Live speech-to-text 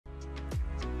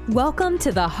Welcome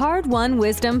to the Hard Won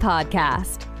Wisdom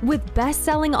Podcast with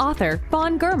best-selling author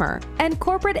Fawn Germer and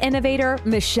corporate innovator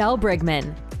Michelle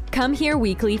Brigman. Come here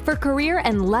weekly for career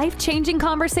and life-changing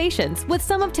conversations with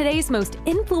some of today's most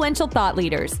influential thought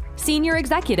leaders, senior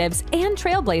executives, and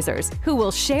trailblazers who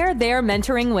will share their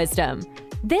mentoring wisdom.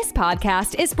 This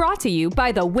podcast is brought to you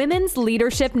by the Women's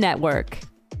Leadership Network.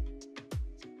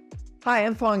 Hi,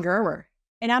 I'm Fawn Germer.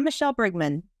 And I'm Michelle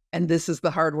Brigman. And this is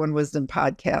the Hard Won Wisdom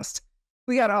Podcast.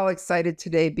 We got all excited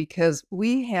today because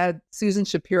we had Susan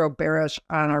Shapiro Barash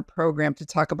on our program to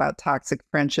talk about toxic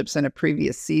friendships in a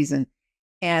previous season.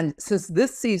 And since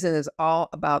this season is all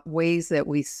about ways that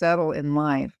we settle in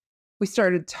life, we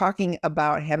started talking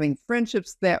about having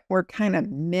friendships that were kind of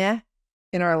meh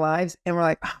in our lives. And we're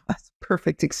like, oh, that's a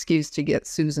perfect excuse to get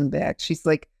Susan back. She's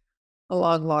like a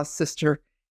long-lost sister,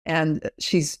 and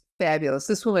she's fabulous.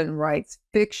 This woman writes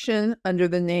fiction under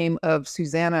the name of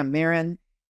Susanna Marin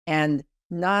and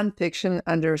nonfiction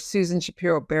under Susan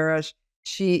Shapiro Barash.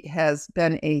 She has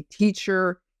been a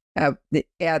teacher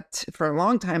for a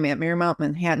long time at Marymount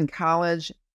Manhattan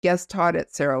College, guest taught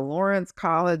at Sarah Lawrence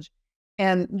College,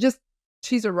 and just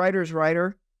she's a writer's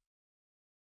writer,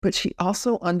 but she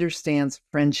also understands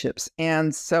friendships.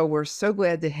 And so we're so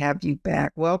glad to have you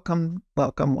back. Welcome,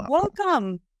 welcome, welcome.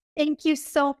 Welcome. Thank you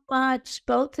so much,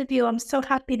 both of you. I'm so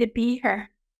happy to be here.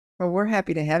 Well, we're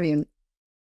happy to have you. And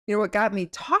you know what got me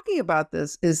talking about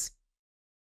this is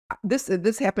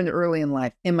this happened early in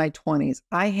life. In my 20s,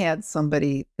 I had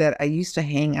somebody that I used to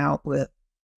hang out with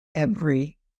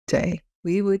every day.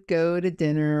 We would go to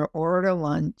dinner or to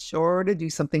lunch or to do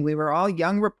something. We were all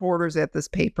young reporters at this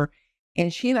paper,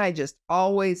 and she and I just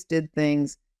always did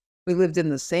things. We lived in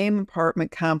the same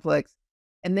apartment complex,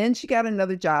 and then she got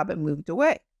another job and moved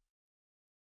away.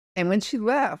 And when she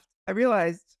left, I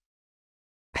realized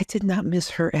I did not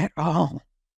miss her at all.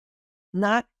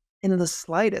 Not in the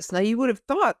slightest. Now, you would have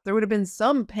thought there would have been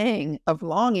some pang of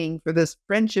longing for this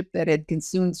friendship that had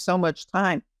consumed so much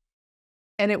time.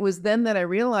 And it was then that I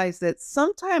realized that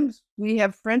sometimes we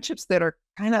have friendships that are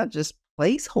kind of just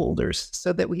placeholders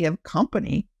so that we have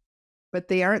company, but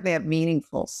they aren't that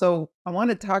meaningful. So I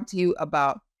want to talk to you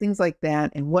about things like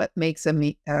that and what makes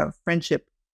a friendship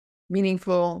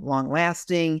meaningful,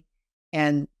 long-lasting,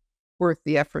 and worth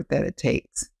the effort that it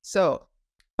takes. So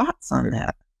thoughts on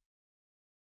that?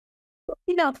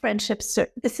 Female friendships,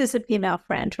 this is a female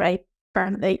friend, right?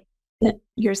 That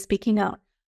you're speaking out.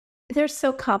 They're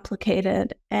so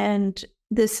complicated. And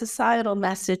the societal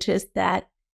message is that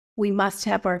we must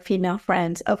have our female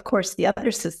friends. Of course, the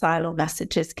other societal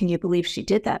message is, can you believe she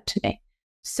did that to me?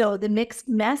 So the mixed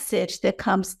message that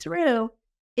comes through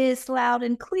is loud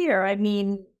and clear. I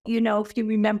mean, if you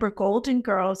remember Golden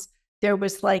Girls, there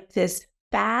was like this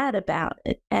fad about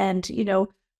it. And,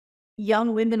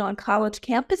 young women on college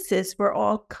campuses were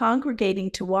all congregating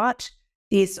to watch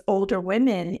these older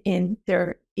women in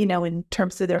their, in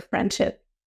terms of their friendship.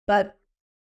 But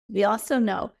we also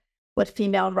know what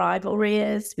female rivalry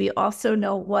is. We also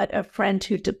know what a friend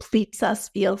who depletes us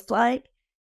feels like.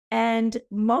 And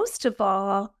most of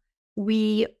all,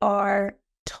 we are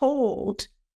told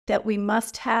that we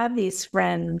must have these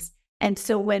friends. And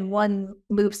so when one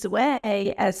moves away,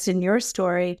 as in your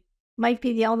story, might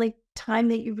be the only time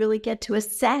that you really get to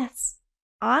assess,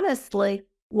 honestly,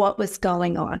 what was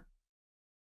going on.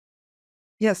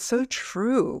 Yes, so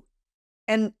true.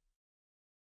 And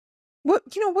what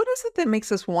is it that makes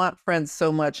us want friends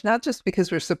so much? Not just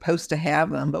because we're supposed to have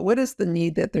them, but what is the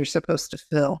need that they're supposed to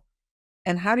fill?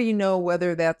 And how do you know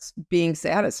whether that's being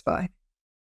satisfied?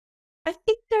 I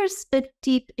think there's a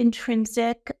deep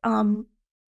intrinsic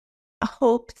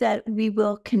hope that we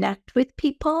will connect with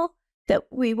people, that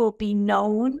we will be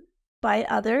known by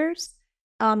others.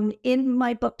 In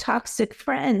my book, Toxic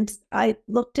Friends, I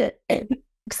looked at,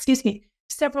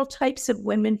 several types of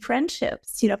women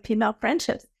friendships, female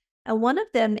friendships. And one of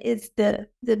them is the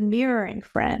mirroring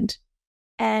friend.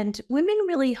 And women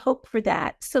really hope for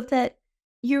that, so that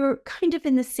you're kind of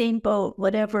in the same boat,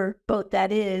 whatever boat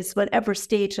that is, whatever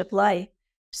stage of life.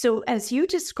 So as you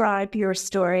described your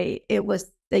story, it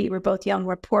was that you were both young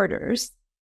reporters.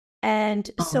 And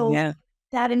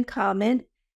that in common.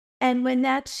 And when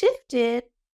that shifted,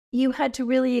 you had to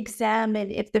really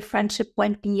examine if the friendship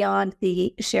went beyond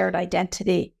the shared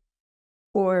identity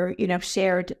or,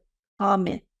 shared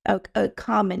a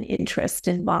common interest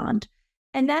and bond.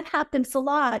 And that happens a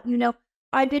lot.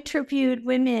 I've interviewed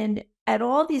women at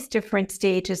all these different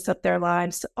stages of their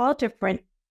lives, all different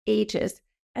ages.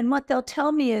 And what they'll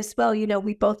tell me is, well,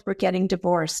 we both were getting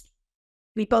divorced.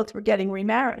 We both were getting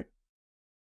remarried.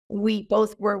 We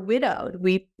both were widowed.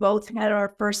 We both had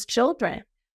our first children.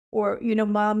 or,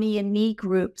 mommy and me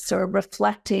groups are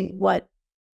reflecting what,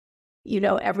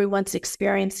 everyone's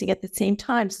experiencing at the same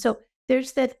time. So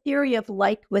there's that theory of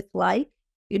like with like,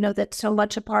 that's so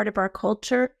much a part of our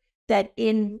culture, that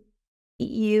in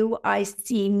you, I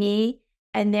see me,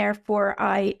 and therefore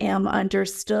I am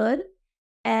understood.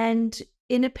 And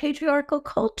in a patriarchal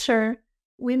culture,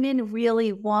 women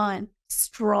really want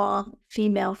strong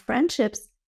female friendships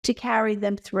to carry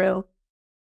them through.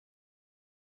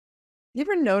 You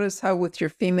ever notice how with your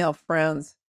female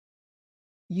friends,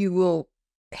 you will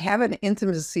have an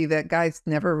intimacy that guys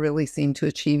never really seem to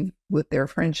achieve with their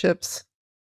friendships?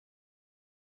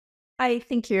 I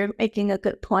think you're making a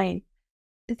good point.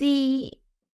 The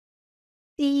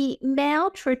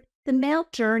male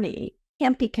journey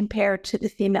can't be compared to the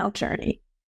female journey.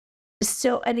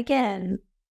 So, and again,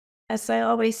 as I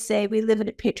always say, we live in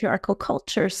a patriarchal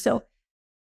culture. So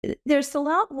there's a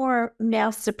lot more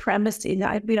male supremacy.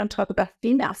 Now, we don't talk about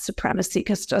female supremacy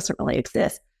because it doesn't really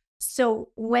exist. So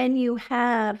when you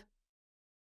have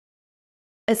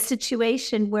a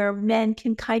situation where men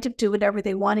can kind of do whatever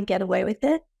they want and get away with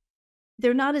it,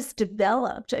 they're not as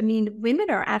developed. I mean, women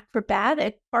are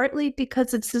acrobatic, partly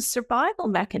because it's a survival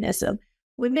mechanism.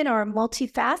 Women are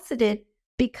multifaceted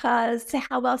because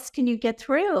how else can you get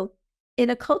through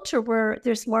in a culture where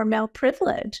there's more male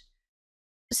privilege?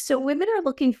 So women are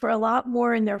looking for a lot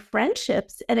more in their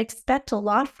friendships and expect a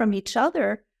lot from each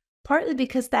other, partly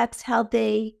because that's how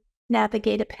they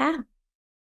navigate a path.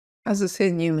 How's this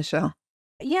hitting you, Michelle?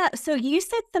 Yeah. So you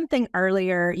said something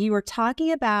earlier. You were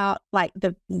talking about like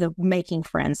the making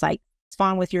friends, like it's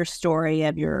fun with your story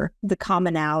of the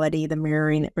commonality, the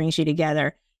mirroring that brings you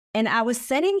together. And I was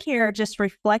sitting here just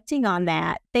reflecting on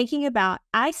that, thinking about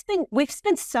we've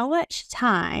spent so much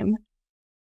time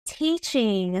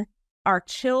teaching our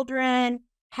children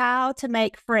how to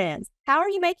make friends. How are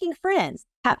you making friends?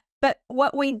 But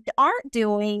what we aren't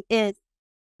doing is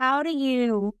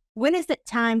when is it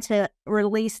time to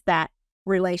release that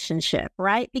relationship,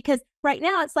 right? Because right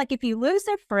now it's like if you lose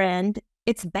a friend,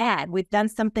 it's bad. We've done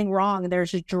something wrong.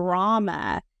 There's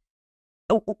drama.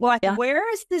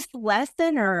 Where is this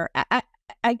lesson? Or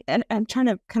I'm trying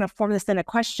to kind of form this in a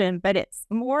question, but it's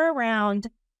more around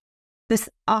this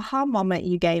aha moment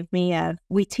you gave me of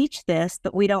we teach this,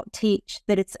 but we don't teach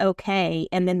that it's okay.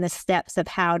 And then the steps of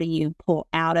how do you pull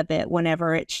out of it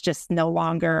whenever it's just no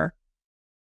longer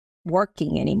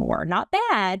working anymore. Not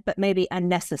bad, but maybe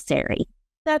unnecessary.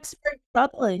 That's very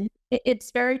troubling.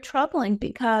 It's very troubling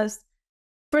because,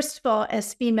 first of all,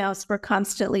 as females, we're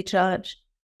constantly judged.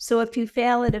 So if you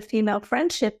fail at a female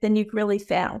friendship, then you've really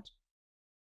failed.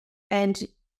 And,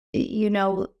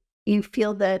 you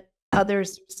feel that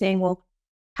others are saying, well,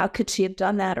 how could she have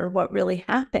done that? Or what really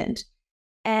happened?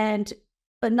 And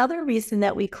another reason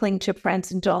that we cling to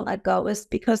friends and don't let go is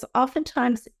because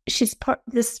oftentimes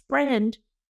this friend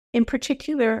in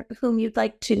particular, whom you'd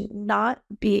like to not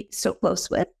be so close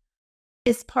with,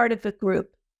 is part of a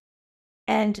group.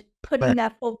 And putting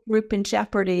that whole group in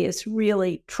jeopardy is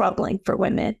really troubling for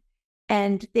women.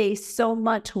 And they so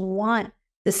much want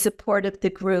the support of the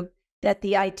group that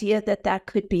the idea that that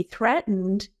could be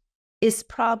threatened is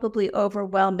probably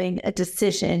overwhelming a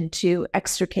decision to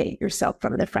extricate yourself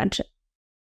from the friendship.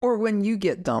 Or when you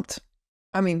get dumped.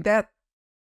 I mean, that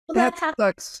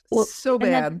sucks so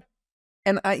bad.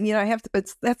 And I have to,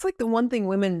 that's like the one thing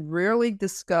women rarely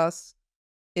discuss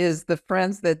is the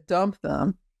friends that dump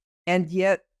them. And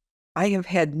yet I have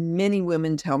had many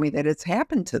women tell me that it's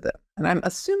happened to them. And I'm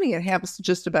assuming it happens to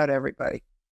just about everybody.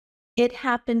 It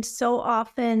happens so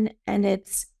often and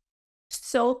it's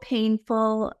so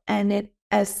painful. And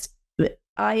as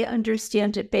I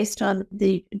understand it, based on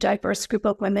the diverse group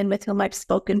of women with whom I've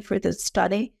spoken for the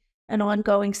study, an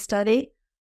ongoing study,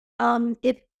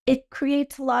 it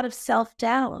creates a lot of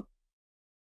self-doubt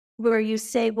where you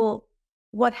say, well,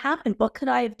 what happened? What could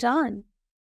I have done?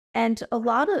 And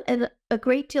a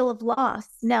great deal of loss.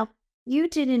 Now, you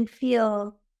didn't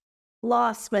feel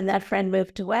lost when that friend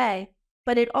moved away,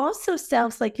 but it also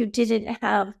sounds like you didn't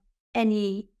have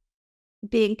any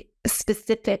big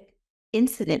specific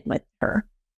incident with her.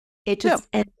 It just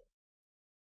ended.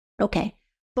 Okay.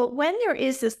 But when there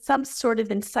is some sort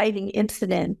of inciting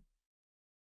incident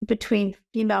between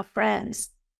female friends,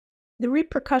 the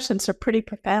repercussions are pretty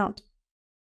profound.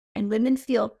 And women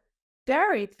feel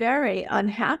very, very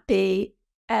unhappy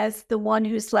as the one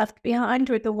who's left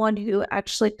behind or the one who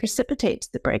actually precipitates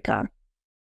the breakup.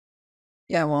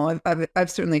 Yeah, well, I've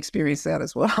certainly experienced that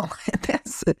as well.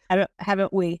 That's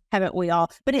haven't we all?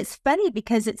 But it's funny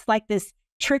because it's like this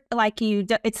trick,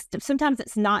 sometimes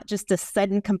it's not just a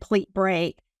sudden complete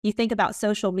break. You think about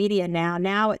social media now.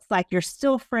 Now it's like you're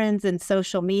still friends in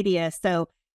social media. So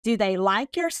do they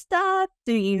like your stuff?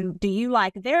 Do you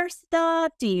like their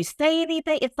stuff? Do you say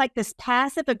anything? It's like this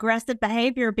passive aggressive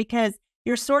behavior because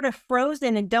you're sort of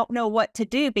frozen and don't know what to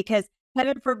do because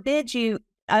heaven forbid you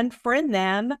unfriend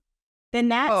them, then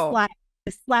that's like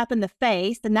a slap in the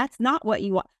face, and that's not what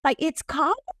you want. Like, it's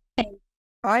common.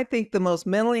 I think the most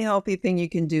mentally healthy thing you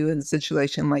can do in a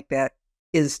situation like that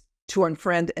is to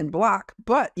unfriend and block.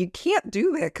 But you can't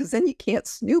do that because then you can't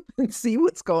snoop and see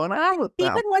what's going on with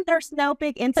them. Even when there's no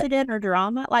big incident or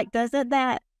drama, like, doesn't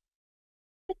that?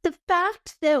 The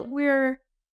fact that we're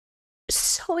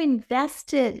so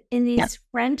invested in these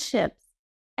friendships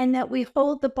and that we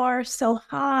hold the bar so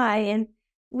high and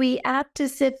we act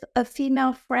as if a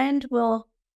female friend will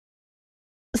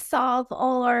solve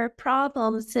all our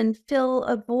problems and fill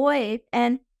a void.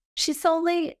 And she's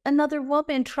only another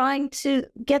woman trying to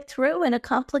get through in a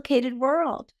complicated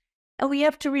world. And we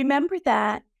have to remember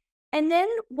that. And then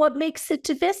what makes it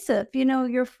divisive? You know,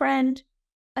 your friend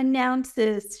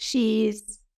announces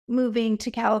she's moving to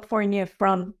California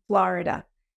from Florida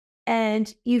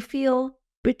and you feel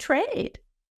betrayed.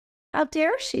 How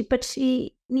dare she? But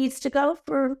she needs to go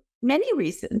for many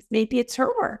reasons. Maybe it's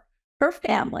her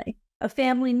family, a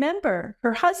family member,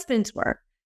 her husband's work,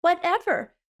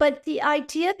 whatever. But the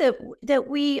idea that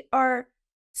we are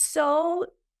so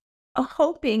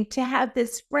hoping to have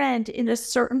this friend in a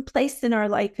certain place in our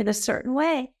life in a certain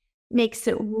way makes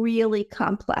it really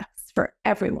complex for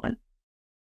everyone.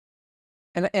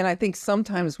 And I think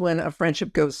sometimes when a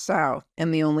friendship goes south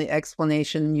and the only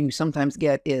explanation you sometimes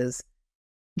get is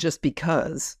just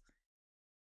because,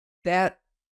 that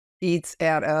eats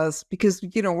at us because,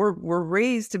 you know, we're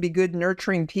raised to be good,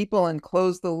 nurturing people and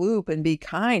close the loop and be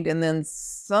kind. And then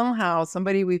somehow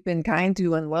somebody we've been kind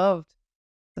to and loved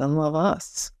doesn't love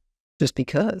us just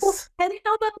because. Well, and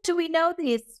how about do we know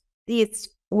these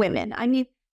women? I mean,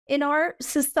 in our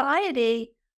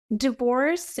society,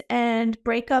 divorce and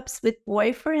breakups with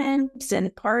boyfriends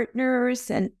and partners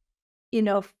and, you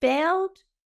know, failed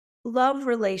love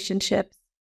relationships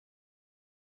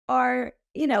are,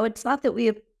 you know, it's not that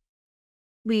we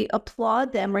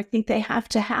applaud them or think they have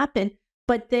to happen,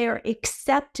 but they're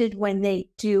accepted when they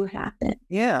do happen.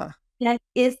 Yeah. That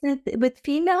isn't with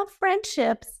female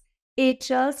friendships, it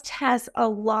just has a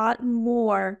lot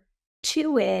more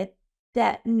to it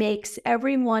that makes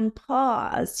everyone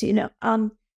pause, you know.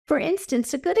 For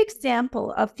instance, a good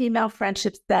example of female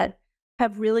friendships that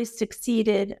have really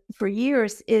succeeded for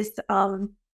years is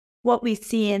what we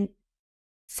see in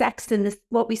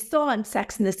what we saw in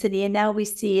Sex and the City, and now we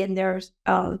see in their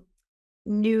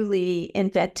newly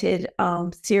invented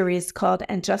series called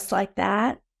And Just Like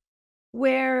That,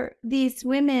 where these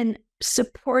women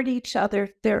support each other.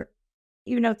 They're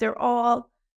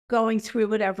all going through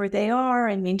whatever they are.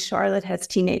 I mean, Charlotte has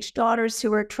teenage daughters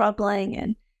who are troubling,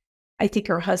 and I think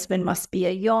her husband must be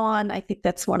a yawn. I think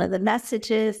that's one of the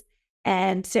messages.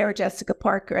 And Sarah Jessica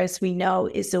Parker, as we know,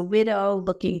 is a widow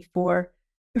looking for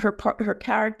her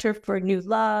character for new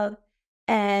love.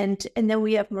 And then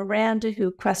we have Miranda,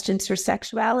 who questions her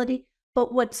sexuality.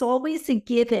 But what's always a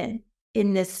given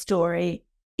in this story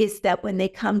is that when they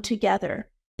come together,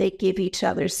 they give each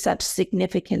other such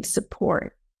significant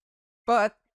support.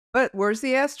 But where's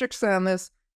the asterisk on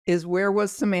this? Is where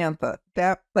was Samantha?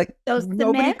 That, like,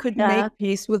 nobody could make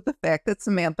peace with the fact that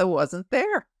Samantha wasn't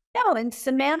there. No, and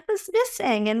Samantha's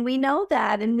missing, and we know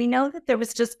that. And we know that there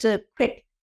was just a quick,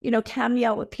 you know,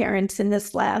 cameo appearance in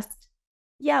the last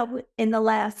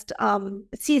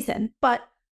season. But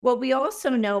what we also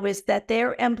know is that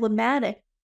they're emblematic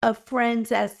of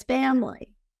friends as family.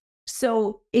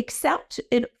 So except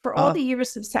for all the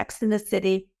years of Sex and the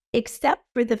City, except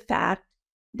for the fact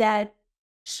that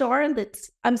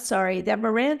that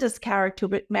Miranda's character,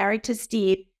 married to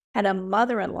Steve, had a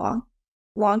mother-in-law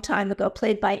long time ago,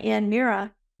 played by Ann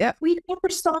Mira. Yeah. We never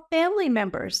saw family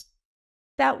members.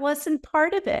 That wasn't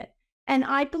part of it. And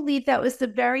I believe that was the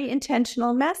very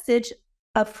intentional message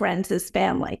of friends as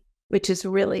family, which is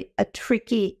really a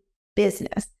tricky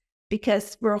business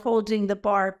because we're holding the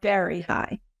bar very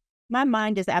high. My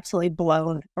mind is absolutely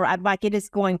blown, or like it is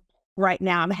going right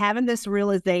now. I'm having this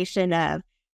realization of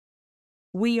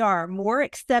we are more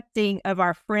accepting of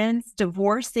our friends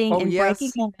divorcing and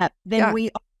breaking up than we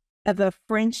are of a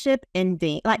friendship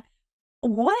ending. Like,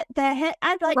 what the heck?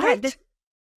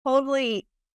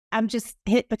 I'm just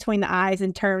hit between the eyes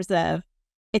in terms of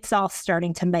it's all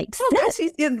starting to make sense.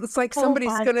 It's like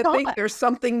somebody's going to think there's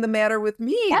something the matter with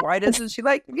me. Yeah. Why doesn't she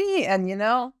like me? And, you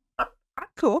know, I'm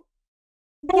cool.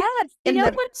 Yes.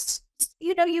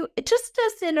 You just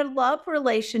as in a love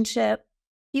relationship,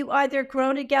 you either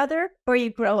grow together or you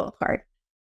grow apart.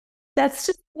 That's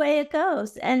just the way it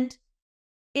goes. And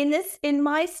in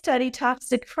my study,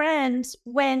 Toxic Friends,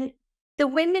 when the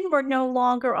women were no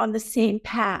longer on the same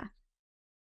path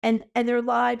and their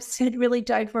lives had really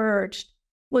diverged,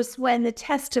 was when the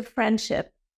test of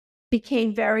friendship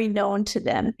became very known to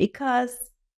them, because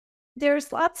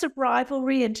there's lots of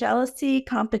rivalry and jealousy,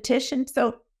 competition.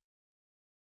 So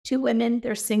two women,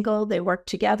 they're single, they work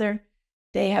together,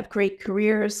 they have great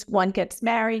careers. One gets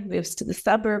married, moves to the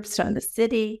suburbs, to the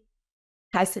city,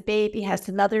 has a baby, has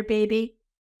another baby.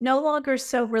 No longer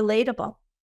so relatable.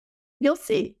 You'll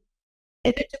see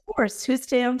in a divorce, who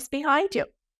stands behind you?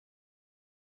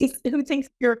 Who thinks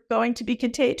you're going to be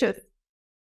contagious?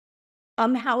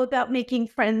 How about making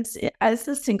friends as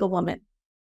a single woman?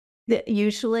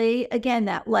 Usually, again,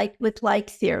 that like with like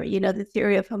theory, the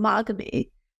theory of homogamy,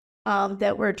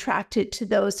 that we're attracted to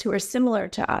those who are similar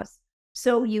to us.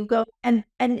 So you go, and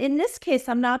in this case,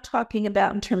 I'm not talking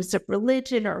about in terms of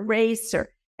religion or race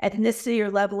or ethnicity or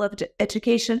level of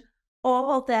education,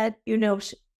 all that,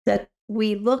 that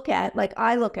we look at, like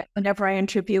I look at whenever I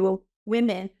interview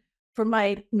women for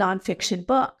my nonfiction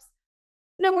books.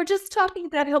 No, we're just talking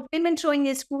about how women join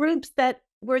these groups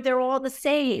where they're all the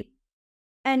same.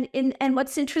 And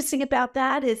what's interesting about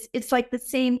that is it's like the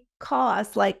same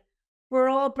cause. Like we're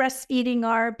all breastfeeding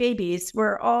our babies.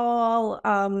 We're all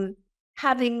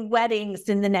having weddings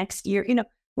in the next year.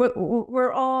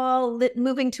 We're all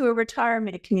moving to a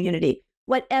retirement community.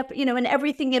 Whatever, and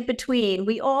everything in between.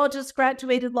 We all just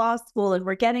graduated law school and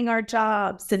we're getting our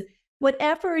jobs and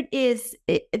whatever it is,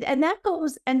 and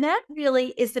that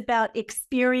really is about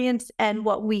experience and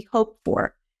what we hope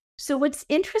for. So what's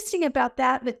interesting about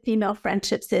that with female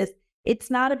friendships is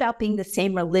it's not about being the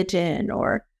same religion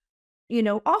or,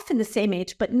 often the same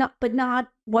age, but not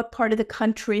what part of the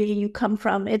country you come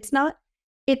from. It's not,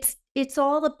 it's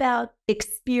all about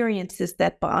experiences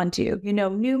that bond you,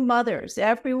 new mothers.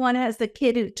 Everyone has a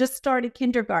kid who just started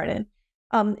kindergarten.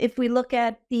 If we look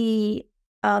at the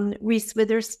Reese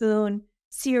Witherspoon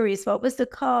series, what was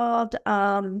it called?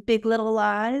 Big Little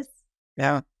Lies.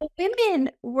 Yeah.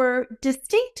 Women were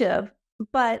distinctive,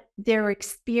 but their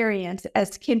experience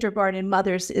as kindergarten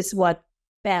mothers is what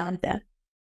bound them.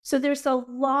 So there's a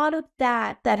lot of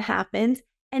that happens.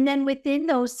 And then within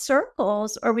those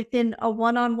circles or within a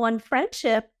one-on-one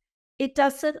friendship, it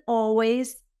doesn't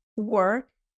always work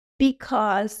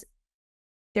because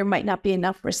there might not be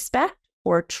enough respect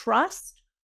or trust,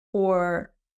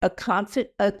 or a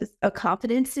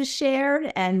confidence is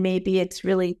shared, and maybe it's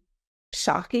really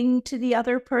shocking to the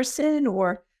other person,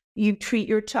 or you treat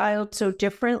your child so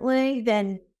differently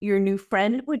than your new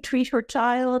friend would treat her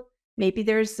child. Maybe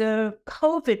there's a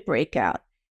COVID breakout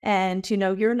and,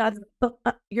 you're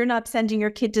not sending your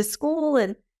kid to school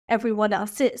and everyone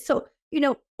else is. So,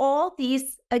 all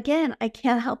these, again, I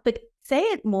can't help but say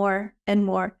it more and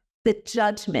more, the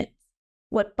judgment,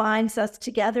 what binds us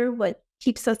together, what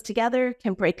keeps us together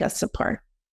can break us apart.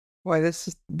 Boy,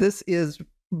 this is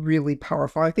really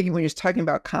powerful. I think when you're talking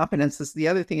about confidence, the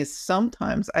other thing is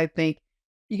sometimes I think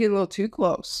you get a little too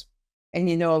close and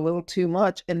a little too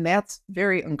much, and that's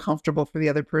very uncomfortable for the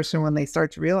other person when they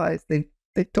start to realize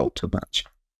they've told too much.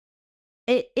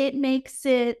 It makes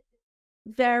it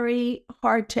very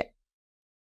hard to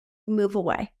move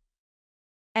away.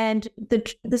 And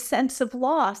the sense of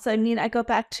loss, I go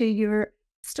back to your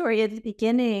story at the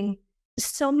beginning,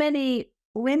 so many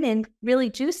women really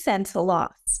do sense a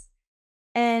loss.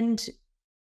 And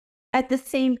at the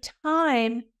same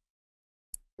time,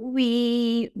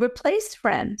 we replace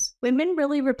friends. Women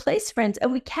really replace friends,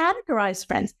 and we categorize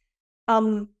friends.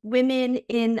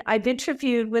 I've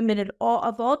interviewed women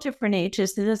of all different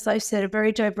ages, and as I said, a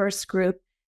very diverse group.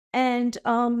 And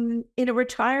in a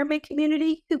retirement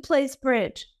community, who plays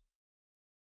bridge?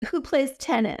 Who plays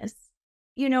tennis?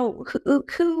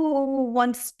 Who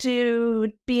wants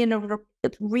to be in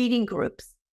reading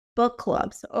groups, book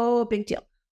clubs? Oh, big deal.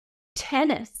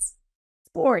 Tennis,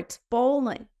 sports,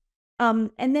 bowling.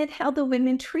 And then how the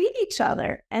women treat each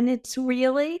other. And it's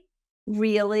really,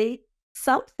 really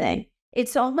something.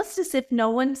 It's almost as if no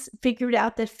one's figured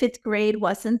out that fifth grade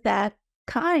wasn't that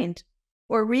kind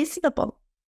or reasonable.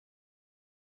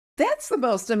 That's the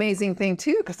most amazing thing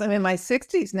too, because I'm in my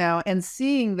 60s now and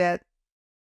seeing that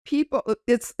people,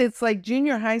 it's like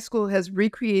junior high school has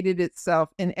recreated itself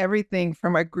in everything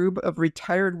from a group of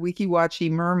retired wiki-watchy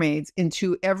mermaids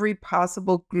into every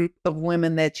possible group of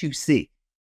women that you see.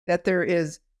 That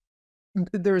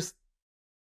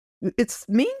it's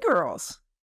Mean Girls.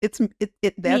 That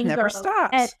Mean never Girls.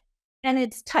 stops. And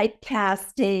it's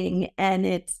typecasting and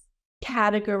it's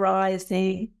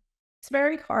categorizing. It's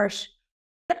very harsh.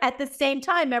 But at the same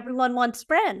time, everyone wants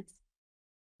friends.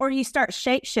 Or you start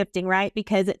shape shifting, right?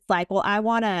 Because it's like, well, I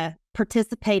want to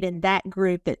participate in that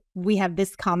group, that we have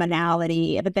this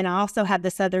commonality, but then I also have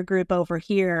this other group over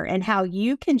here, and how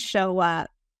you can show up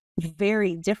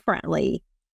very differently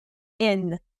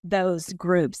in those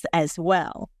groups as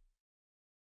well.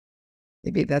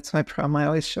 Maybe that's my problem. I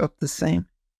always show up the same.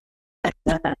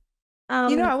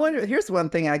 I wonder, here's one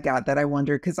thing I got that I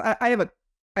wonder, because I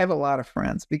have a lot of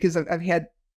friends, because I've had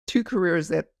 2 careers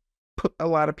that put a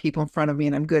lot of people in front of me,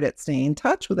 and I'm good at staying in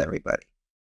touch with everybody.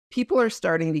 People are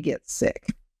starting to get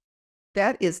sick.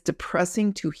 That is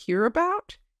depressing to hear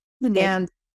about. Mm-hmm.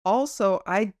 And also,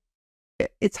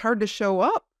 it's hard to show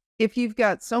up. If you've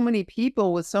got so many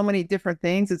people with so many different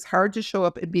things, it's hard to show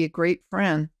up and be a great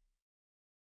friend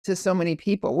to so many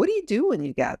people. What do you do when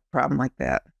you got a problem like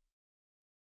that?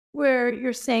 Where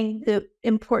you're saying the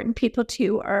important people to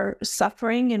you are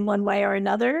suffering in one way or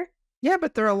another? Yeah,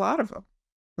 but there are a lot of them.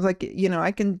 Like,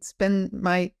 I can spend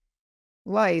my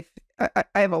life. I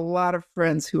have a lot of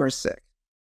friends who are sick.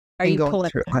 Are you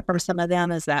pulling from some of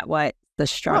them? Is that what the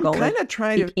struggle? Well, I'm kind of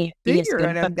trying to figure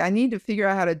it. I need to figure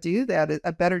out how to do that.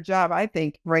 A better job, I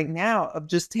think, right now, of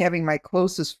just having my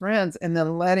closest friends and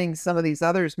then letting some of these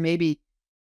others maybe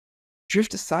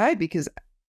drift aside, because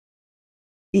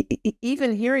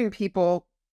even hearing people,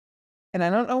 and I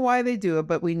don't know why they do it,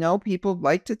 but we know people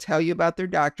like to tell you about their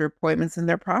doctor appointments and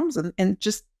their problems, and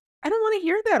just, I don't want to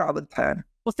hear that all the time.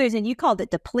 Well, Susan, you called it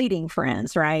depleting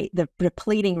friends, right? The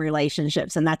depleting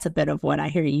relationships, and that's a bit of what I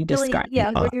hear you describe.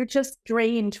 Yeah, where you're just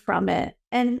drained from it.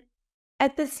 And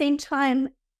at the same time,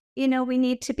 we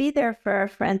need to be there for our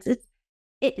friends.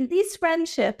 These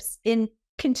friendships in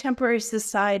contemporary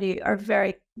society are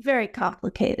very, very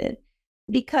complicated,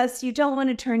 because you don't want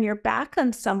to turn your back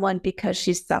on someone because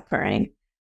she's suffering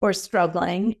or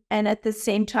struggling. And at the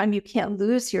same time, you can't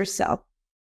lose yourself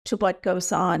to what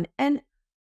goes on. And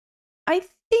I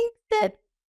think that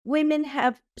women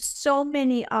have so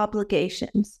many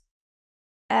obligations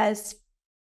as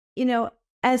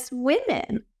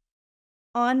women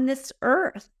on this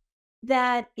earth,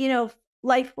 that,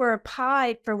 life were a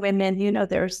pie for women.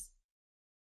 There's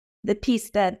the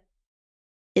piece that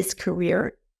is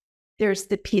career. There's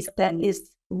the piece that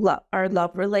is our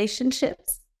love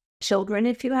relationships, children,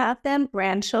 if you have them,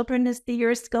 grandchildren as the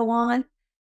years go on,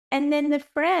 and then the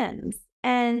friends.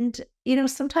 And,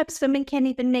 sometimes women can't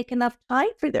even make enough time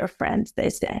for their friends, they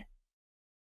say.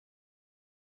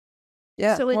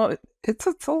 Yeah, so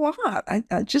it's a lot. I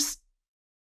just...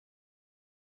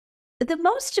 The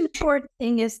most important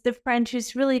thing is the friend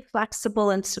who's really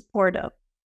flexible and supportive,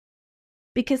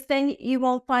 because then you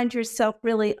won't find yourself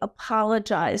really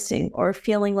apologizing or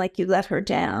feeling like you let her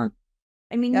down.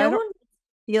 I mean, no one will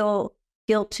feel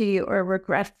guilty or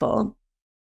regretful.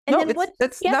 And no,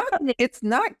 it's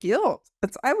not guilt.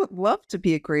 I would love to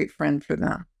be a great friend for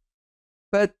them,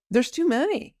 but there's too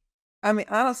many. I mean,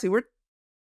 honestly, there's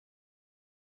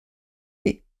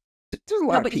a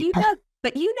lot of people.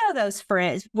 But those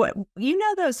friends.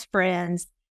 Those friends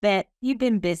that you've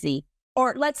been busy.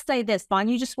 Or let's say this, Vaughn,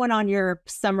 you just went on your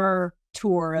summer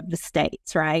tour of the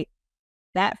States, right?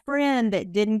 That friend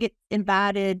that didn't get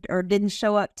invited or didn't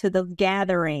show up to the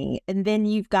gathering, and then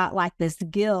you've got like this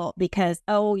guilt because,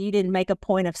 you didn't make a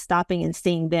point of stopping and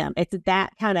seeing them. It's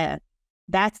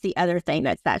that's the other thing,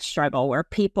 that's that struggle where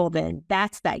people then,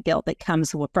 that's that guilt that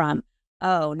comes from,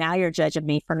 now you're judging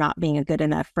me for not being a good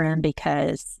enough friend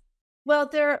because... Well,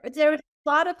 there's a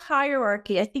lot of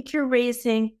hierarchy. I think you're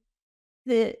raising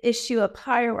the issue of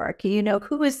hierarchy,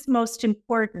 who is most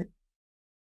important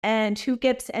and who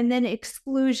gets, and then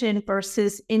exclusion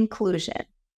versus inclusion.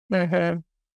 Mm-hmm.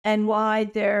 And why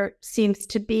there seems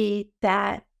to be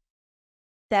that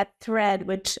thread,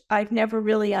 which I've never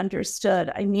really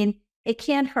understood. I mean, it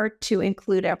can't hurt to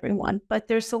include everyone, but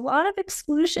there's a lot of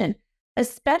exclusion,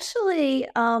 especially,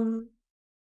 I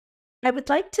would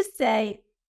like to say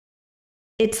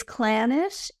it's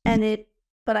clannish,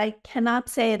 but I cannot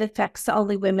say it affects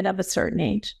only women of a certain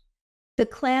age. The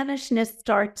clannishness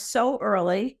starts so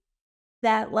early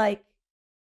that, like,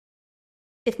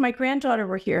 if my granddaughter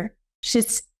were here,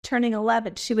 she's turning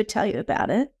 11, she would tell you about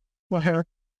it. Well,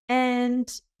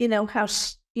 and how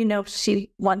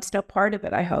she wants no part of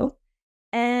it, I hope,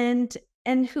 and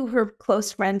who her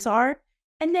close friends are,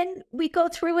 and then we go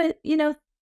through it.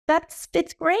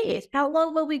 It's great. How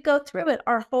long will we go through it?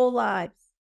 Our whole lives.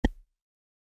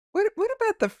 What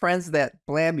about the friends that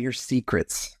blab your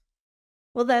secrets?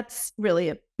 Well, that's really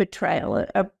a betrayal,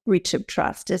 a breach of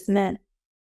trust, isn't it?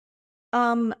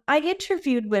 I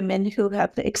interviewed women who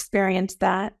have experienced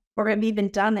that or have even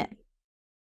done it,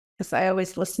 because I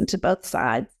always listen to both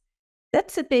sides.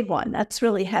 That's a big one. That's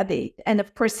really heavy. And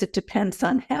of course, it depends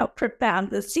on how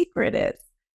profound the secret is.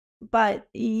 but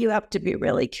you have to be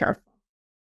really careful.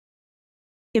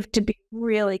 You have to be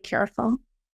really careful.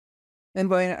 And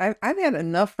boy, I've had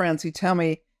enough friends who tell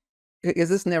me, because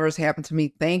this never has happened to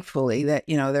me, thankfully, that,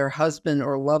 their husband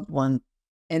or loved one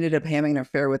ended up having an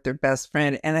affair with their best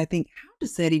friend. And I think, how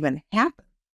does that even happen?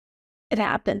 It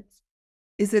happens.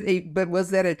 But was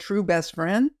that a true best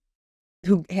friend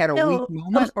who had a weak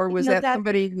moment, or was that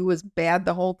somebody who was bad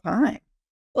the whole time?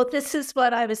 Well, this is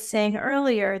what I was saying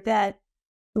earlier, that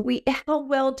how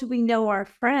well do we know our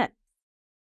friends?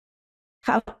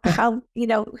 How,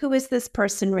 who is this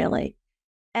person really?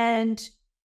 And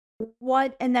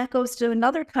that goes to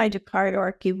another kind of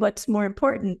hierarchy. What's more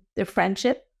important, the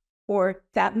friendship or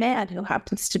that man who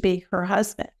happens to be her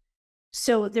husband?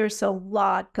 So there's a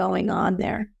lot going on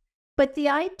there. But the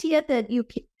idea that you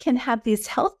can have these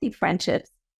healthy friendships,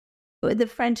 the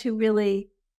friend who really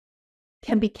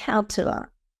can be counted on,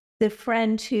 the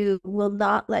friend who will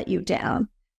not let you down,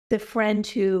 the friend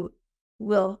who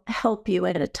will help you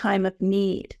at a time of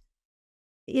need,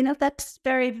 that's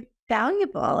very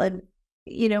valuable. And,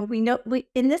 we know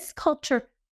in this culture,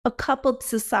 a coupled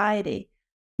society,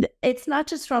 it's not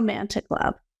just romantic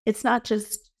love. It's not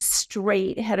just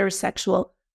straight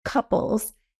heterosexual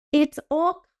couples. It's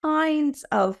all kinds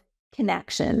of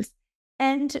connections.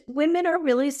 And women are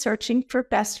really searching for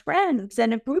best friends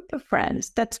and a group of friends.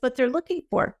 That's what they're looking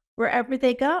for wherever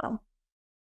they go.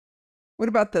 What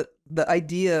about the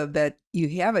idea that you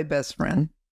have a best friend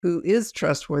who is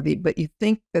trustworthy, but you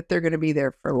think that they're going to be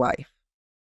there for life?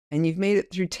 And you've made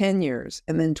it through 10 years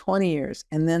and then 20 years,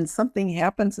 and then something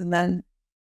happens and then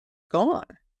gone.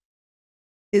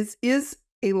 Is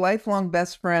a lifelong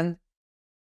best friend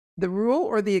the rule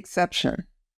or the exception?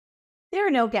 There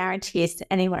are no guarantees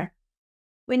anywhere.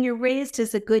 When you're raised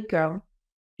as a good girl,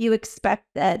 you expect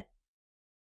that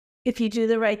if you do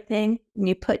the right thing and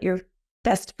you put your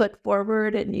best foot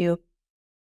forward and you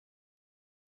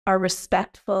are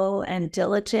respectful and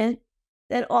diligent,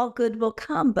 that all good will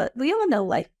come. But we all know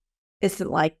life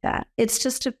isn't like that. It's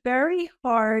just a very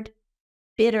hard,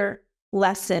 bitter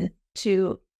lesson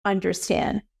to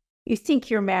understand. You think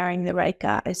you're marrying the right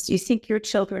guys. You think your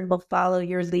children will follow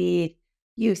your lead.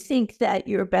 You think that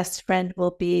your best friend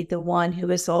will be the one who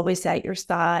is always at your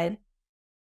side.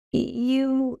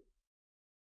 You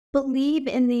believe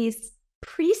in these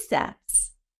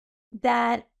precepts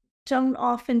that don't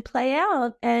often play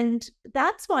out. And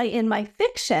that's why in my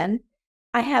fiction,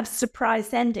 I have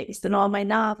surprise endings in all my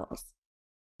novels,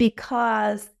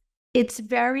 because it's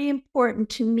very important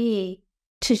to me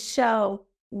to show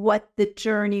what the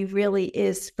journey really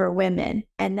is for women.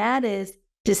 And that is,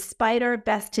 despite our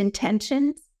best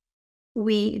intentions,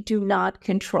 we do not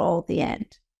control the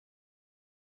end.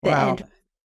 The end,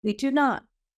 we do not.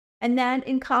 And that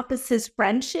encompasses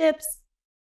friendships,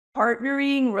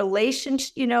 partnering,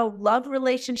 relationships, love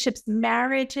relationships,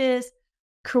 marriages,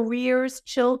 careers,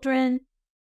 children,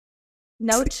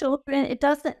 no children. It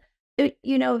doesn't,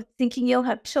 thinking you'll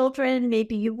have children,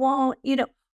 maybe you won't,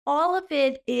 all of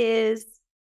it is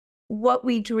what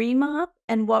we dream of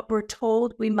and what we're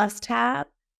told we must have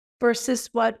versus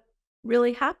what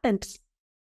really happens.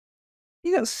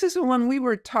 Susan, when we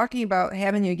were talking about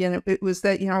having you again, it was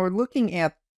that, we're looking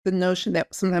at the notion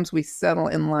that sometimes we settle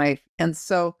in life. And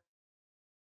so,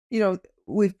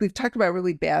 we've talked about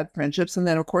really bad friendships. And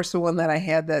then, of course, the one that I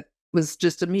had that was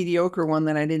just a mediocre one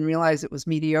that I didn't realize it was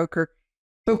mediocre.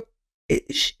 But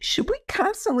should we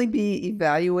constantly be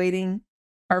evaluating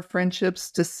our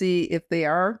friendships to see if they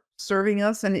are serving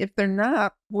us? And if they're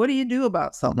not, what do you do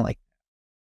about something like that?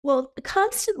 Well,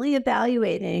 constantly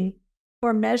evaluating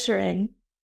or measuring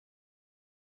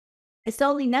is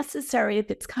only necessary if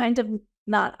it's kind of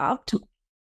not optimal.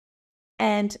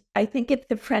 And I think if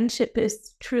the friendship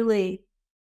is truly,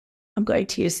 I'm going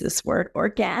to use this word,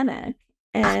 organic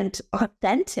and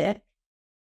authentic,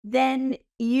 then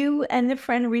you and the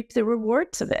friend reap the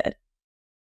rewards of it.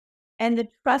 And the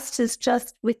trust is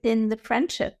just within the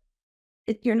friendship.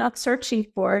 You're not searching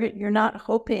for it. You're not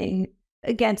hoping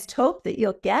against hope that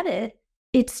you'll get it.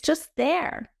 It's just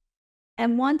there.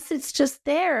 And once it's just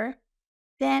there,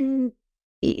 then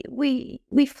we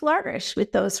flourish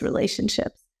with those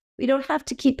relationships. We don't have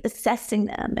to keep assessing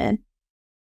them and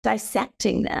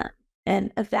dissecting them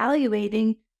and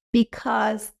evaluating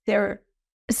because they're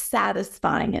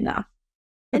satisfying enough.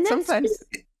 And sometimes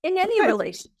in any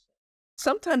relationship.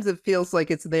 Sometimes it feels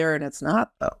like it's there and it's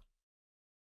not, though.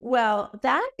 Well,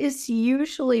 that is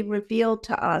usually revealed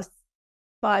to us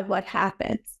by what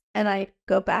happens. And I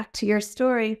go back to your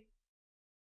story.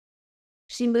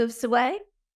 She moves away.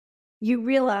 You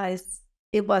realize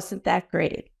it wasn't that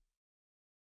great.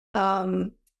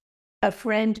 A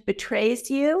friend betrays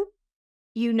you.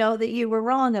 you know that you were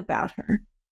wrong about her.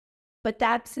 But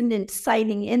that's an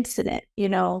inciting incident.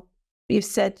 You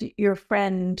said your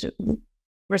friend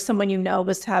or someone you know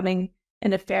was having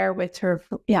an affair with her,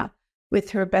 with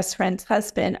her best friend's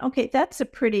husband. Okay, that's a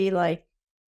pretty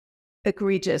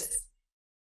egregious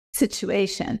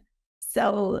situation.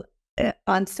 So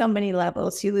on so many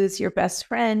levels, you lose your best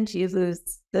friend, you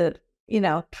lose the,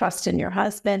 trust in your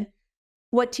husband.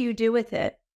 What do you do with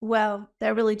it? Well,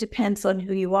 that really depends on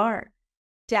who you are.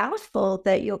 Doubtful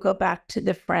that you'll go back to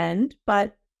the friend,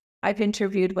 but I've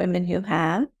interviewed women who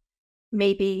have.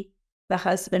 Maybe the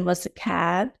husband was a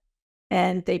cad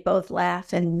and they both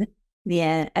laugh at the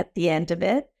end of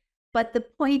it. But the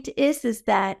point is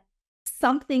that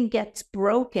something gets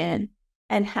broken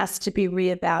and has to be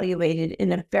reevaluated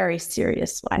in a very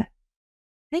serious way. I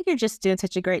think you're just doing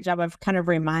such a great job of kind of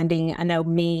reminding,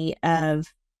 me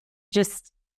of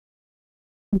just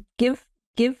give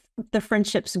the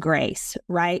friendships grace,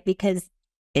 right? Because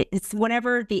it's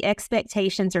whenever the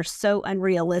expectations are so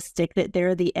unrealistic that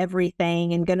they're the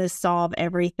everything and going to solve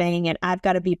everything and I've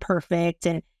got to be perfect.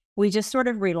 And we just sort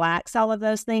of relax all of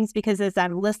those things, because as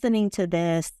I'm listening to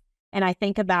this and I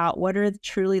think about what are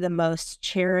truly the most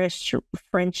cherished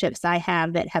friendships I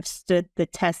have that have stood the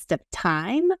test of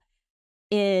time,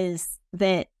 is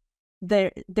that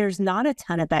there's not a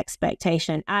ton of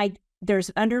expectation.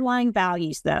 There's underlying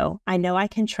values, though. I know I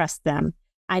can trust them.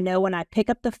 I know when I pick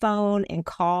up the phone and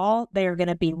call, they're going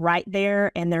to be right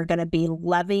there and they're going to be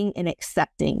loving and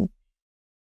accepting.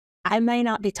 I may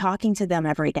not be talking to them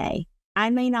every day. I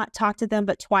may not talk to them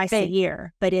but twice a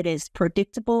year, but it is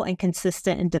predictable and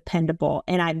consistent and dependable.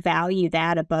 And I value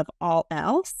that above all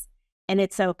else. And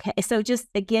it's okay. So just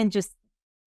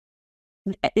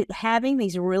having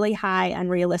these really high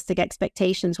unrealistic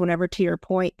expectations, whenever, to your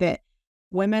point, that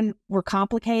women were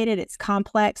complicated, it's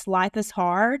complex, life is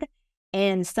hard.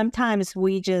 And sometimes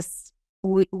we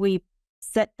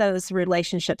set those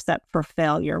relationships up for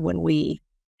failure when we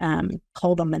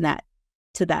hold them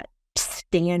to that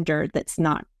standard that's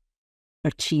not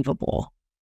achievable.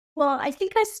 Well, I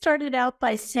think I started out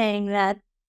by saying that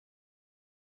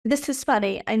this is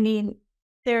funny. I mean,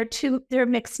 there are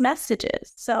mixed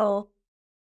messages. So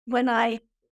when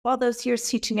all those years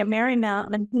teaching at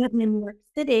Marymount and in New York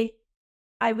City,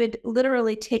 I would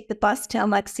literally take the bus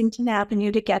down Lexington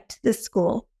Avenue to get to the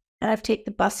school, and I'd take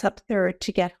the bus up Third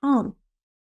to get home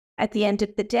at the end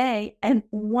of the day. And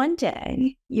one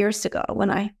day, years ago, when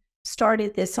I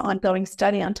started this ongoing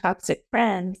study on toxic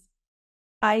friends,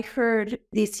 I heard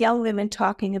these young women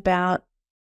talking about,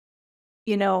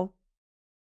 that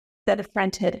a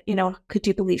friend had, could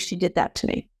you believe she did that to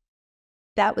me?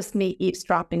 That was me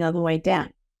eavesdropping on the way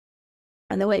down.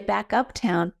 On the way back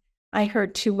uptown, I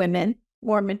heard two women,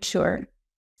 more mature,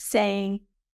 saying,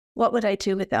 what would I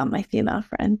do without my female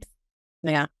friend?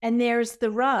 Yeah. And there's the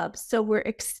rub. So we're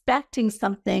expecting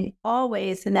something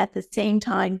always, and at the same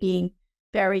time being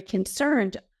very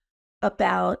concerned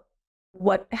about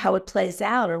how it plays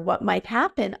out or what might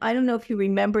happen. I don't know if you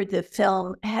remember the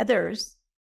film Heathers,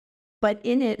 but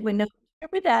in it, remember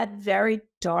that very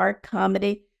dark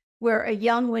comedy where a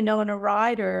young Winona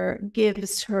Ryder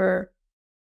gives her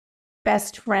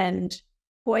best friend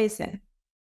poison.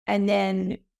 And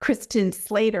then Kristen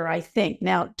Slater, I think,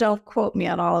 now don't quote me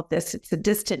on all of this, it's a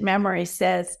distant memory,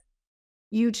 says,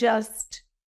 you just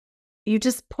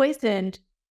poisoned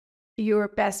your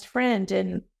best friend.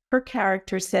 And her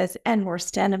character says, and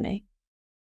worst enemy.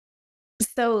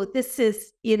 So this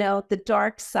is, the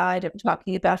dark side of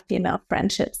talking about female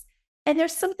friendships. And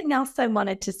there's something else I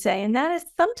wanted to say, and that is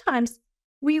sometimes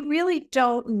we really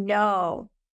don't know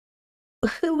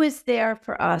who is there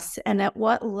for us and at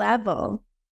what level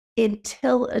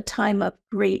until a time of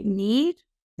great need.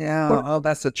 Yeah,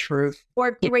 that's the truth.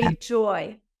 Or great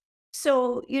joy.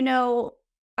 So,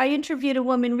 I interviewed a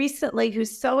woman recently who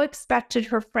so expected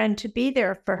her friend to be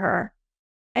there for her,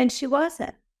 and she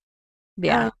wasn't.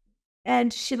 Yeah.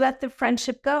 And she let the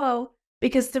friendship go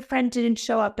because the friend didn't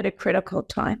show up at a critical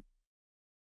time.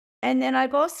 And then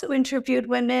I've also interviewed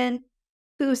women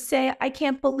who say, I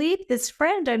can't believe this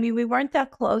friend. I mean, we weren't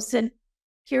that close, and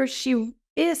here she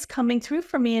is coming through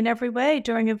for me in every way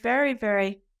during a very,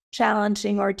 very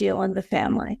challenging ordeal in the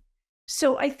family.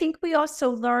 So I think we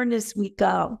also learn as we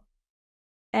go.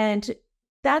 And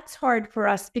that's hard for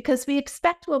us because we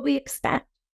expect what we expect.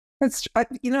 That's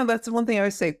one thing I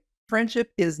always say.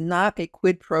 Friendship is not a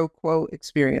quid pro quo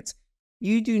experience.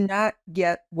 You do not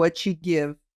get what you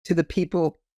give to the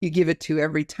people you give it to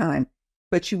every time,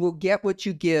 but you will get what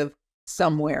you give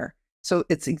somewhere. So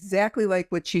it's exactly like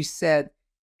what you said.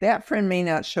 That friend may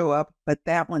not show up, but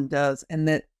that one does.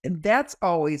 And that's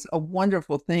always a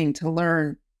wonderful thing to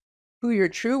learn who your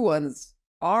true ones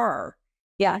are.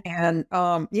 Yeah. And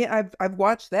yeah, I've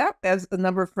watched that as a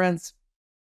number of friends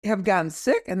have gotten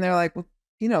sick, and they're like,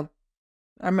 well,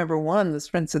 I remember this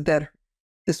friend said that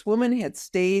this woman had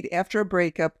stayed after a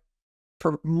breakup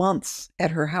for months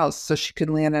at her house so she could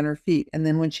land on her feet. And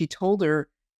then when she told her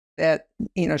that,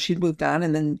 she'd moved on,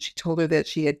 and then she told her that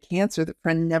she had cancer, the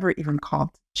friend never even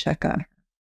called to check on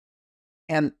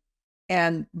her.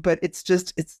 But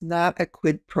it's not a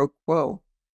quid pro quo.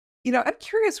 I'm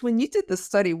curious, when you did the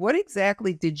study, what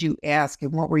exactly did you ask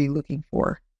and what were you looking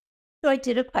for? So I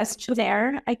did a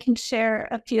questionnaire. I can share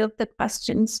a few of the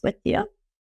questions with you.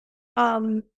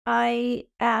 I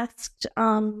asked,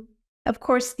 of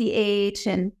course, the age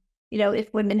and,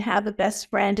 if women have a best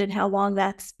friend and how long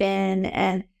that's been.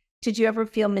 And did you ever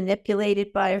feel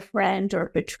manipulated by a friend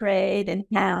or betrayed, and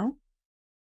how?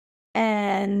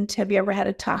 And have you ever had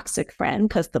a toxic friend?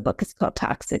 Because the book is called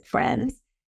Toxic Friends.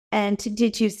 And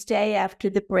did you stay after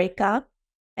the breakup?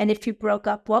 And if you broke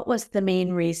up, what was the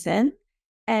main reason?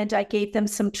 And I gave them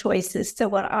some choices. So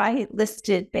what I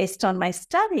listed based on my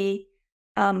study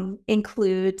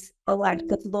includes a lack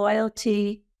of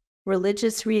loyalty,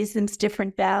 religious reasons,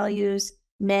 different values,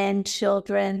 men,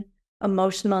 children,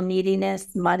 emotional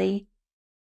neediness, money.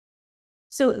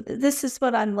 So this is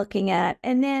what I'm looking at.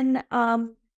 And then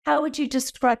how would you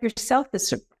describe yourself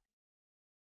as a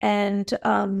friend? And,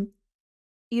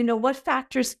 what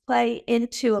factors play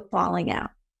into a falling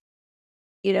out?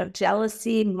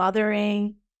 Jealousy,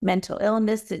 mothering, mental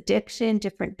illness, addiction,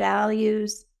 different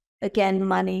values, again,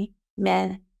 money,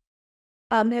 men.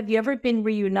 Have you ever been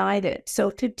reunited?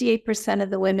 So 58% of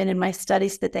the women in my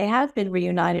studies that they have been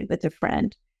reunited with a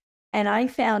friend. And I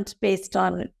found, based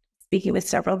on speaking with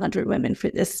several hundred women for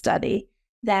this study,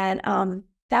 that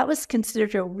that was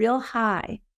considered a real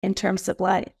high in terms of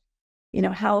life.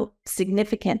 How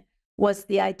significant was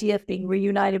the idea of being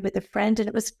reunited with a friend? And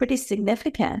it was pretty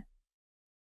significant.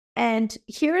 And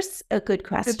here's a good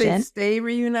question. Did they stay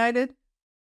reunited?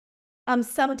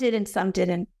 Some did and some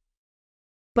didn't.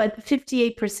 But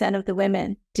 58% of the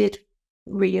women did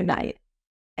reunite.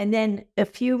 And then a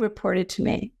few reported to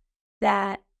me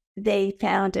that they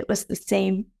found it was the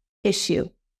same issue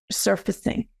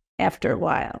surfacing after a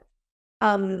while.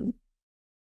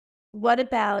 What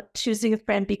about choosing a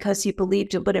friend because you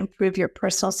believed it would improve your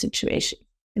personal situation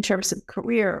in terms of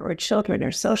career or children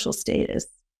or social status?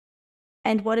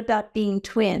 And what about being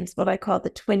twins, what I call the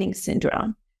twinning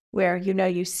syndrome, where,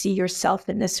 you see yourself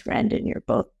in this friend and you're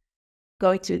both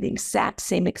going through the exact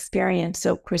same experience.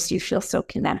 So, of course, you feel so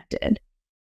connected.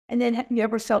 And then have you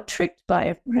ever felt tricked by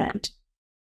a friend?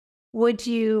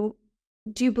 Do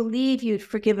you believe you'd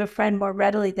forgive a friend more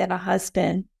readily than a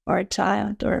husband or a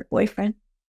child or a boyfriend?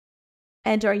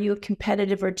 And are you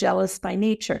competitive or jealous by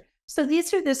nature? So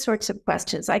these are the sorts of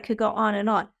questions. I could go on and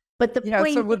on. But the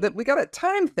point... so we got a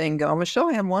time thing going. Michelle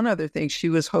had one other thing she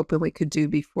was hoping we could do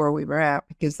before we wrap,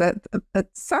 because that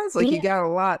sounds like you got a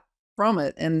lot from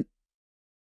it. And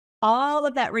all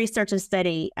of that research and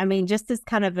study, just as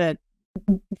kind of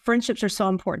friendships are so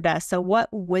important to us. So what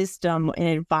wisdom and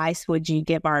advice would you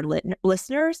give our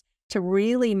listeners to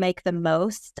really make the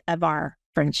most of our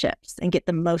friendships and get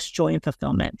the most joy and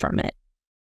fulfillment from it?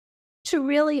 To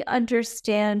really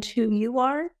understand who you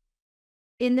are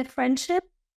in the friendship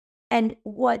and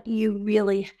what you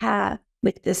really have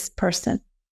with this person.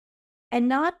 And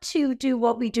not to do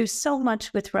what we do so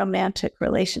much with romantic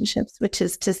relationships, which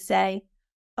is to say,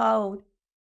 oh,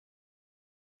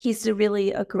 he's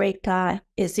really a great guy.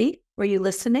 Is he? Were you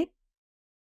listening?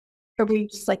 Or were you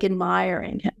just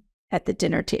admiring him at the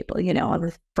dinner table, on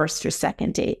the first or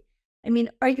second date?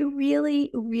 Are you really,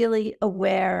 really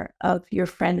aware of your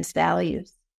friend's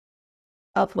values,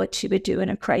 of what she would do in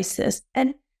a crisis?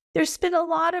 And there's been a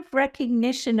lot of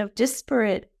recognition of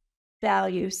disparate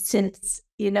values since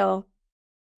the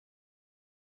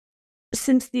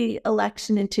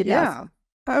election in 2000. Yeah,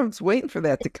 I was waiting for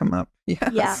that to come up. Yes.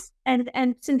 Yeah,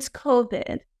 and since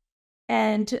COVID.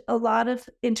 And a lot of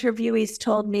interviewees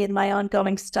told me in my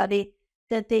ongoing study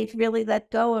that they've really let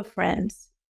go of friends.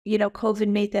 COVID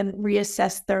made them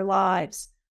reassess their lives,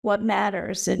 what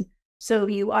matters. And so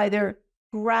you either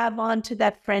grab onto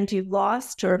that friend you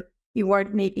lost or you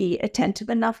weren't maybe attentive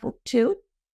enough to,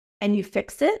 and you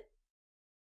fix it.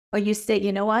 Or you say,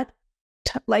 you know what,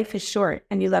 life is short,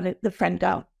 and you let the friend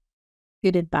go.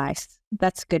 Good advice.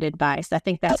 That's good advice. I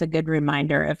think that's a good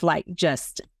reminder of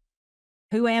just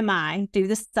who am I? Do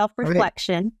the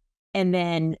self-reflection, and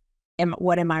then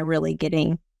what am I really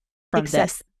getting from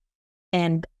this?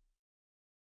 And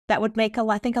that would make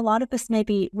I think a lot of us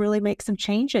maybe really make some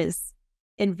changes,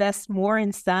 invest more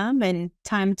in some, and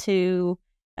time to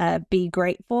be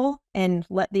grateful and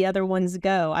let the other ones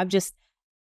go. I'm just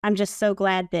so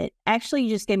glad that actually you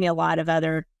just gave me a lot of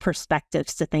other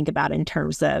perspectives to think about in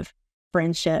terms of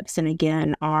friendships and,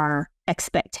 again, our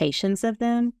expectations of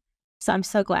them. So I'm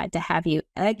so glad to have you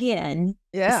again,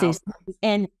 Susan.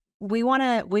 And we want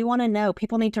to know,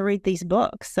 people need to read these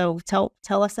books. So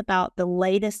tell us about the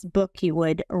latest book you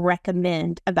would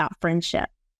recommend about friendship.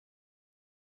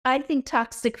 I think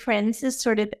Toxic Friends is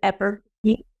sort of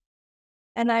evergreen.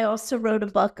 And I also wrote a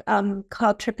book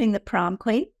called Tripping the Prom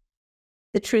Queen,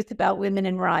 The Truth About Women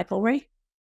in Rivalry.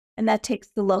 And that takes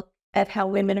a look at how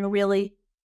women are really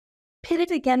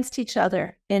pitted against each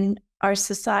other in our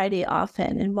society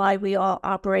often, and why we all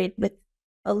operate with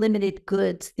a limited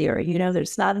goods theory. You know,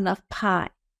 there's not enough pie.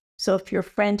 So if your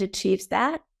friend achieves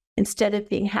that, instead of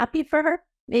being happy for her,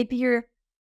 maybe you're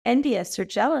envious or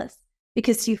jealous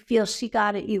because you feel she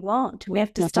got it, you won't. We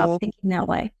have to stop thinking that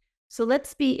way. So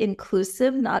let's be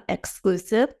inclusive, not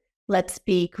exclusive. Let's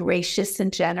be gracious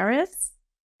and generous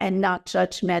and not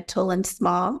judgmental and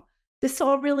small. This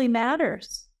all really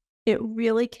matters. It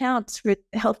really counts for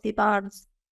healthy bonds.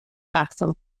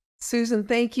 Awesome. Susan,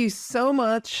 thank you so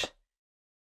much.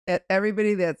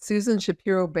 Everybody, that's Susan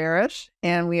Shapiro Barash,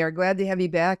 and we are glad to have you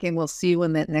back, and we'll see you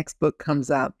when that next book comes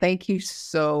out. Thank you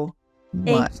so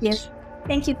much. Thank you.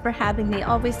 Thank you for having me.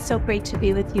 Always so great to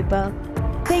be with you both.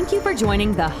 Thank you for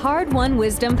joining the Hard Won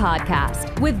Wisdom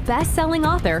podcast with best-selling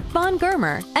author Vaughn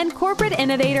Germer and corporate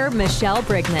innovator Michelle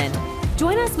Brigman.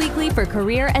 Join us weekly for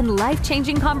career and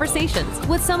life-changing conversations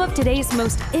with some of today's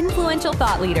most influential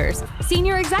thought leaders,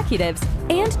 senior executives,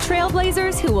 and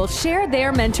trailblazers who will share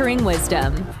their mentoring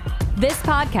wisdom. This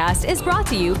podcast is brought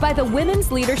to you by the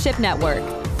Women's Leadership Network.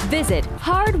 Visit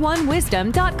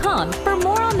hardwonwisdom.com for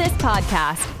more on this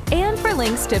podcast and for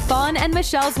links to Fawn and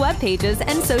Michelle's web pages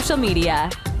and social media.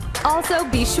 Also,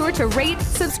 be sure to rate,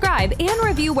 subscribe, and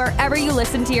review wherever you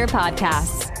listen to your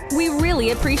podcasts. We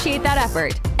really appreciate that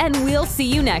effort, and we'll see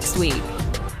you next week.